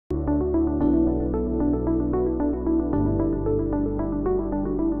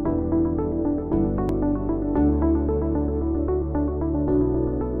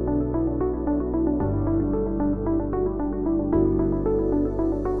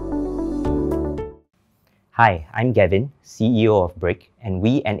Hi, I'm Gavin, CEO of Brick, and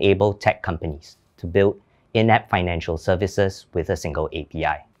we enable tech companies to build in-app financial services with a single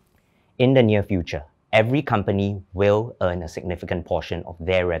API. In the near future, every company will earn a significant portion of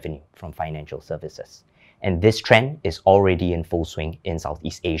their revenue from financial services. And this trend is already in full swing in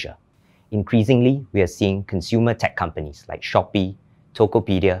Southeast Asia. Increasingly, we are seeing consumer tech companies like Shopee,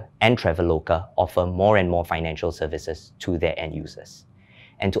 Tokopedia, and Traveloka offer more and more financial services to their end users.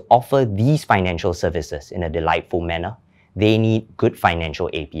 And to offer these financial services in a delightful manner, they need good financial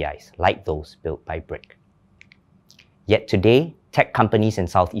APIs like those built by Brick. Yet today, tech companies in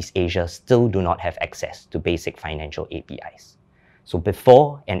Southeast Asia still do not have access to basic financial APIs. So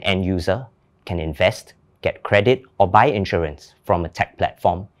before an end user can invest, get credit, or buy insurance from a tech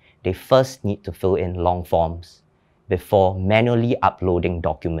platform, they first need to fill in long forms before manually uploading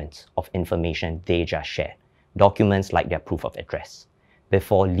documents of information they just shared, documents like their proof of address,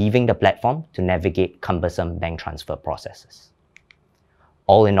 before leaving the platform to navigate cumbersome bank transfer processes.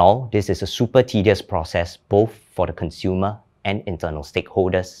 All in all, this is a super tedious process both for the consumer and internal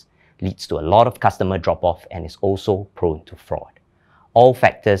stakeholders, leads to a lot of customer drop-off, and is also prone to fraud. All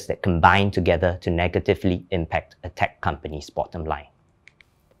factors that combine together to negatively impact a tech company's bottom line.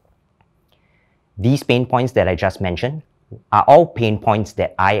 These pain points that I just mentioned are all pain points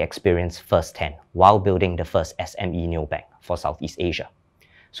that I experienced firsthand while building the first SME neobank for Southeast Asia.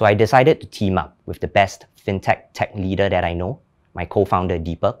 So I decided to team up with the best fintech tech leader that I know, my co-founder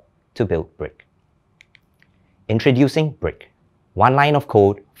Deepak, to build Brick. Introducing Brick, one line of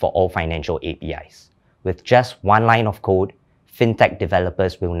code for all financial APIs. With just one line of code, fintech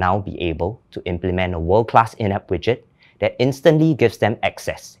developers will now be able to implement a world-class in-app widget that instantly gives them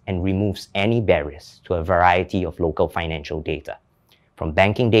access and removes any barriers to a variety of local financial data, from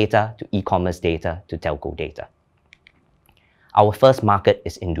banking data to e-commerce data to telco data. Our first market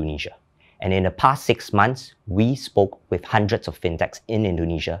is Indonesia, and in the past 6 months, we spoke with hundreds of fintechs in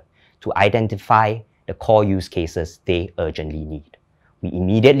Indonesia to identify the core use cases they urgently need. We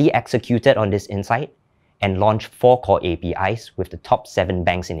immediately executed on this insight and launched 4 core APIs with the top 7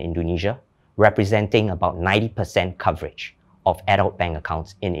 banks in Indonesia, representing about 90% coverage of adult bank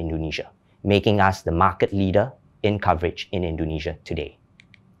accounts in Indonesia, making us the market leader in coverage in Indonesia today.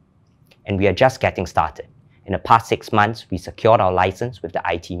 And we are just getting started. In the past 6 months, we secured our license with the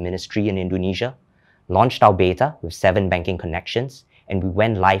IT Ministry in Indonesia, launched our beta with 7 banking connections, and we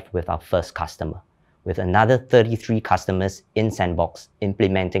went live with our first customer, with another 33 customers in Sandbox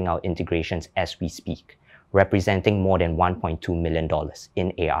implementing our integrations as we speak, representing more than $1.2 million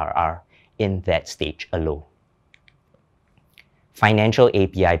in ARR in that stage alone. Financial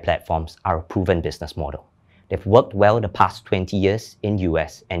API platforms are a proven business model. They've worked well the past 20 years in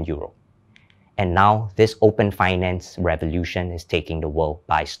US and Europe. And now this open finance revolution is taking the world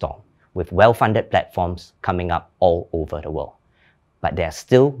by storm, with well-funded platforms coming up all over the world. But there are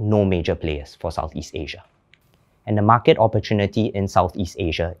still no major players for Southeast Asia. And the market opportunity in Southeast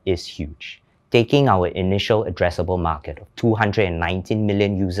Asia is huge, taking our initial addressable market of 219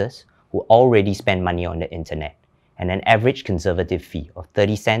 million users who already spend money on the internet, and an average conservative fee of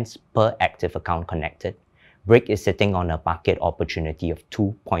 30 cents per active account connected. Brick is sitting on a market opportunity of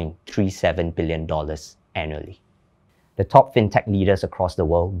 $2.37 billion annually. The top fintech leaders across the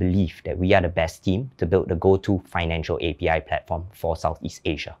world believe that we are the best team to build the go-to financial API platform for Southeast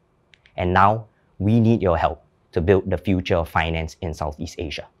Asia. And now, we need your help to build the future of finance in Southeast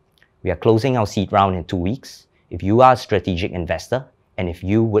Asia. We are closing our seed round in 2 weeks. If you are a strategic investor, and if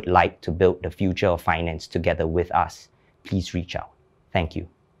you would like to build the future of finance together with us, please reach out. Thank you.